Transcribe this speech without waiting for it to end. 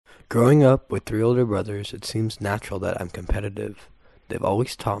Growing up with three older brothers, it seems natural that I'm competitive. They've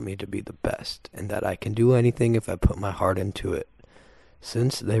always taught me to be the best and that I can do anything if I put my heart into it.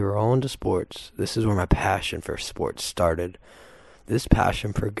 Since they were all into sports, this is where my passion for sports started. This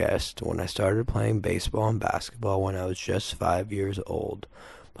passion progressed when I started playing baseball and basketball when I was just 5 years old.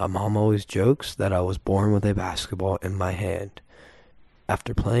 My mom always jokes that I was born with a basketball in my hand.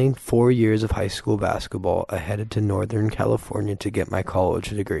 After playing 4 years of high school basketball, I headed to Northern California to get my college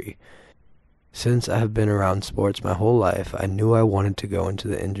degree. Since I have been around sports my whole life, I knew I wanted to go into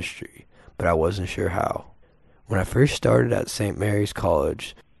the industry, but I wasn't sure how. When I first started at St. Mary's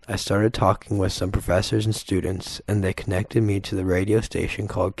College, I started talking with some professors and students, and they connected me to the radio station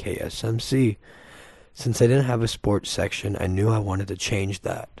called KSMC. Since I didn't have a sports section, I knew I wanted to change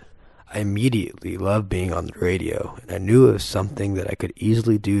that. I immediately loved being on the radio, and I knew it was something that I could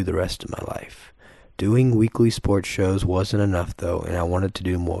easily do the rest of my life. Doing weekly sports shows wasn't enough though, and I wanted to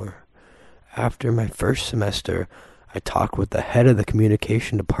do more. After my first semester, I talked with the head of the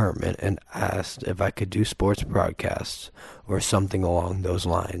communication department and asked if I could do sports broadcasts or something along those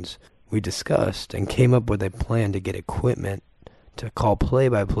lines. We discussed and came up with a plan to get equipment to call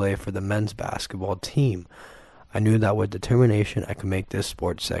play-by-play for the men's basketball team. I knew that with determination I could make this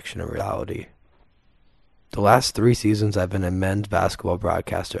sports section a reality. The last 3 seasons I've been a men's basketball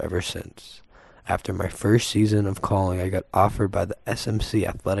broadcaster ever since. After my first season of calling, I got offered by the SMC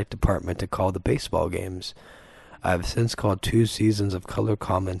athletic department to call the baseball games. I have since called 2 seasons of color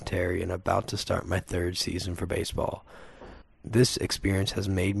commentary and about to start my 3rd season for baseball. This experience has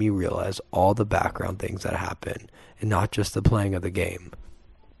made me realize all the background things that happen, and not just the playing of the game.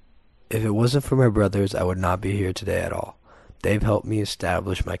 If it wasn't for my brothers, I would not be here today at all. They've helped me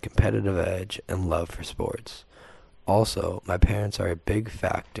establish my competitive edge and love for sports. Also, my parents are a big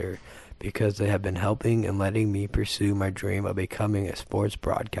factor because they have been helping and letting me pursue my dream of becoming a sports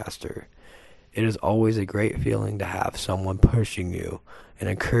broadcaster. It is always a great feeling to have someone pushing you and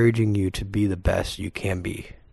encouraging you to be the best you can be.